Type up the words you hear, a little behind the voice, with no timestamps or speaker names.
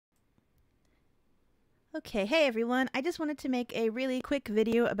Okay, hey everyone. I just wanted to make a really quick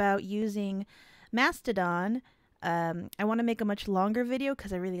video about using Mastodon. I want to make a much longer video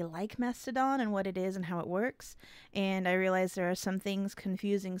because I really like Mastodon and what it is and how it works. And I realize there are some things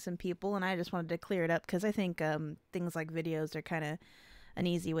confusing some people, and I just wanted to clear it up because I think things like videos are kind of an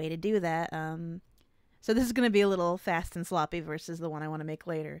easy way to do that. So this is going to be a little fast and sloppy versus the one I want to make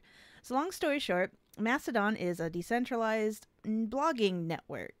later. So long story short, Mastodon is a decentralized blogging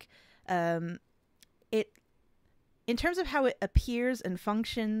network. Um, it In terms of how it appears and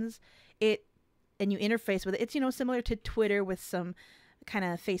functions, it and you interface with it, it's similar to Twitter with some kind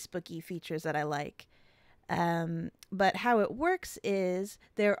of Facebooky features that I like. But how it works is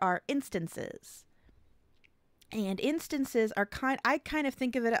there are instances, and instances are I kind of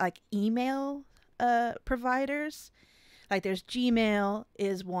think of it like email providers. Like there's Gmail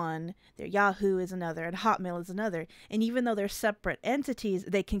is one, there Yahoo is another, and Hotmail is another. And even though they're separate entities,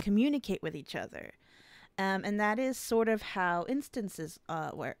 they can communicate with each other. And that is sort of how instances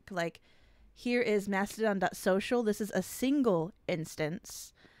work. Like here is mastodon.social. This is a single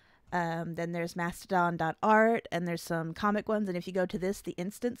instance. Then there's mastodon.art, and there's some comic ones. And if you go to this, the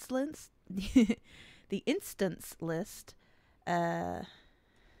instance list, the instance list,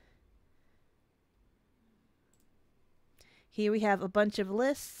 here we have a bunch of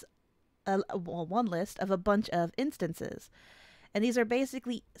lists, one list of a bunch of instances. And these are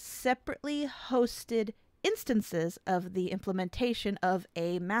basically separately hosted instances of the implementation of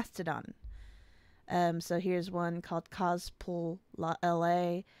a Mastodon. So here's one called Cosplay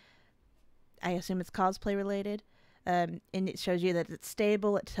LA. I assume it's cosplay related. And it shows you that it's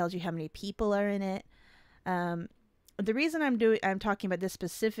stable. It tells you how many people are in it. The reason I'm talking about this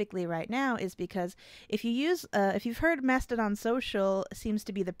specifically right now is because if you've heard Mastodon Social seems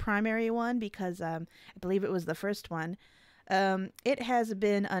to be the primary one because I believe it was the first one. It has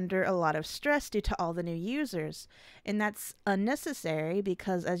been under a lot of stress due to all the new users, and that's unnecessary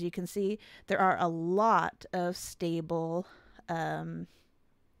because, as you can see, there are a lot of stable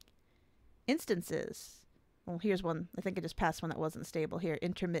instances. Well, here's one. I think I just passed one that wasn't stable here,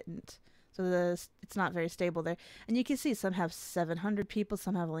 intermittent. So it's not very stable there. And you can see some have 700 people,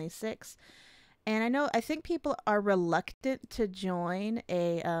 some have only 6. And I think people are reluctant to join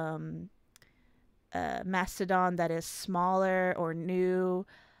a Mastodon that is smaller or new.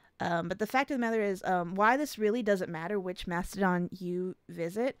 But the fact of the matter is why this really doesn't matter which Mastodon you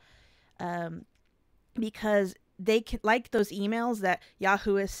visit, because they can, like those emails that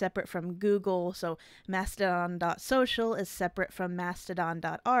Yahoo is separate from Google, so mastodon.social is separate from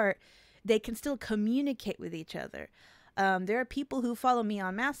mastodon.art, they can still communicate with each other. There are people who follow me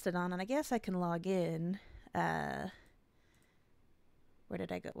on Mastodon, and I guess I can log in. Where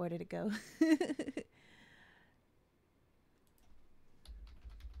did I go? Where did it go?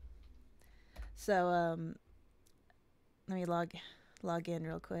 So, let me log in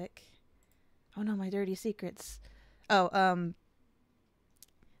real quick. Oh no, my dirty secrets. Oh,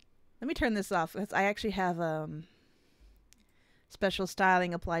 let me turn this off because I actually have special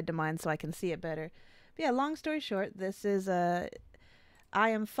styling applied to mine so I can see it better. But yeah, long story short, this is I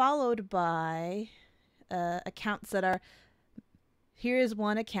am followed by accounts that are. Here is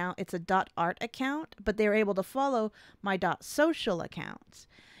one account. It's a .art account, but they're able to follow my .social account.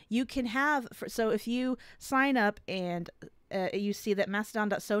 You can have, so if you sign up and you see that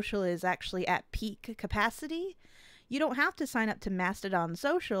mastodon.social is actually at peak capacity, you don't have to sign up to Mastodon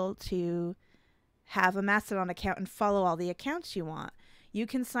Social to have a Mastodon account and follow all the accounts you want. You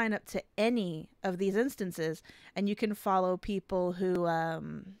can sign up to any of these instances, and you can follow people who are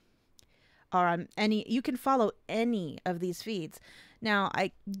on any. You can follow any of these feeds. Now,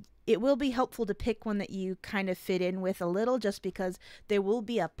 it will be helpful to pick one that you kind of fit in with a little, just because there will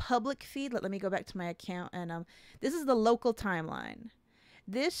be a public feed. Let me go back to my account, and this is the local timeline.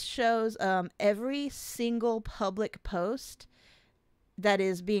 This shows every single public post that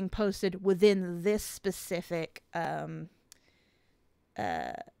is being posted within this specific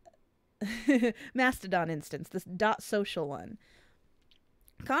Mastodon instance, this .social one.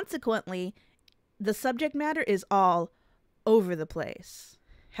 Consequently, the subject matter is all over the place.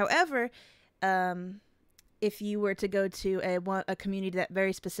 However, if you were to go to a community that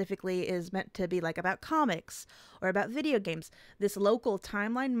very specifically is meant to be like about comics or about video games, this local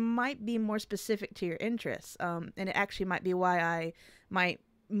timeline might be more specific to your interests. And it actually might be why I might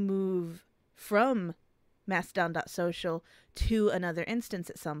move from mastodon.social to another instance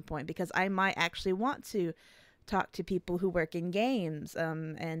at some point, because I might actually want to talk to people who work in games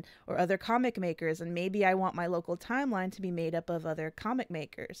or other comic makers, and maybe I want my local timeline to be made up of other comic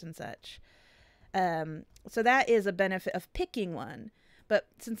makers and such. So that is a benefit of picking one. But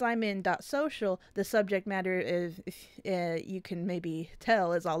since I'm in .social, the subject matter is, if you can maybe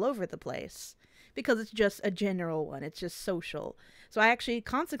tell, is all over the place because it's just a general one. It's just social. So I actually,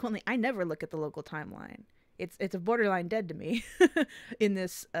 consequently, I never look at the local timeline. It's a borderline dead to me in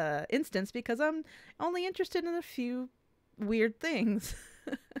this instance because I'm only interested in a few weird things.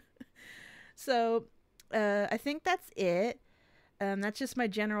 So I think that's it. That's just my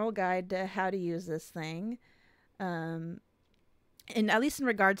general guide to how to use this thing. And at least in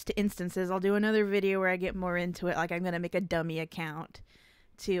regards to instances, I'll do another video where I get more into it. Like I'm going to make a dummy account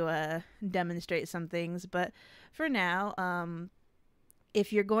to demonstrate some things. But for now,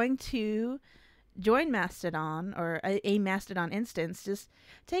 if you're going to join Mastodon or a Mastodon instance, just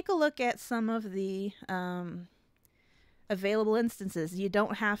take a look at some of the available instances. You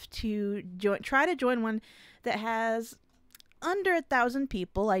don't have to try to join one that has under 1,000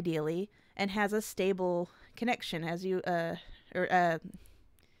 people, ideally, and has a stable connection as you the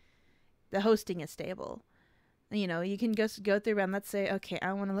hosting is stable. You know, you can just go through and let's say, okay,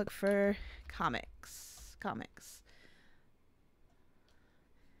 I want to look for comics.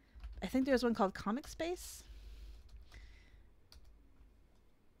 I think there's one called Comic Space.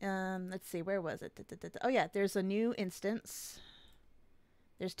 Let's see, where was it? Oh yeah, there's a new instance.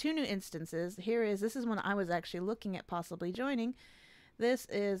 There's 2 new instances. This is one I was actually looking at possibly joining. This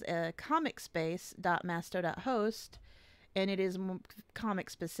is a comicspace.masto.host, and it is comic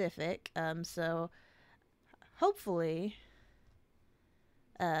specific. So hopefully,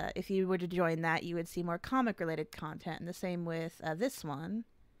 if you were to join that, you would see more comic related content. And the same with this one.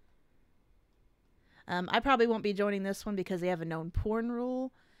 I probably won't be joining this one because they have a known porn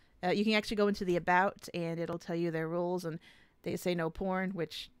rule. You can actually go into the about and it'll tell you their rules, and they say no porn,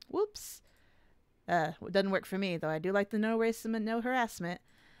 which, whoops, doesn't work for me, though I do like the no racism and no harassment.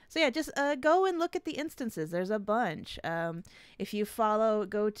 So yeah, just go and look at the instances. There's a bunch. If you follow,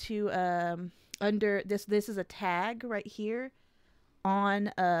 go to under this is a tag right here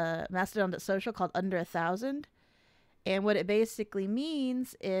on mastodon.social called under 1,000, and what it basically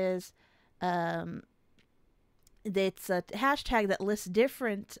means is it's a hashtag that lists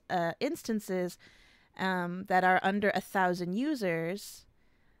different instances that are under 1,000 users.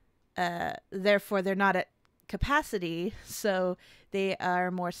 Therefore, they're not at capacity, so they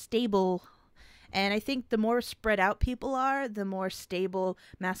are more stable. And I think the more spread out people are, the more stable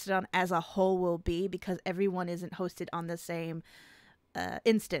Mastodon as a whole will be, because everyone isn't hosted on the same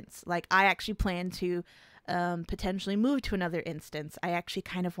instance. Like, I actually plan to potentially move to another instance. I actually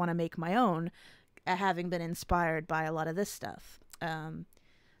kind of want to make my own, having been inspired by a lot of this stuff.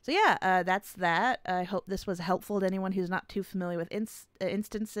 So yeah, that's that. I hope this was helpful to anyone who's not too familiar with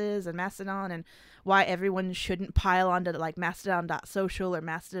instances and Mastodon, and why everyone shouldn't pile onto like mastodon.social or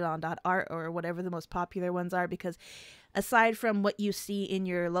mastodon.art or whatever the most popular ones are, because aside from what you see in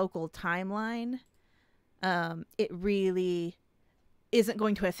your local timeline, it really isn't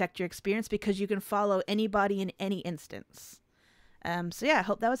going to affect your experience because you can follow anybody in any instance. So yeah, I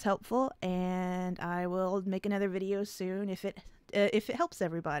hope that was helpful, and I will make another video soon if it helps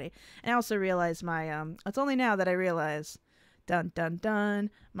everybody. And I also realize my it's only now that I realize, dun dun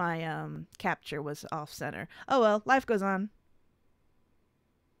dun, my capture was off center. Oh well, life goes on.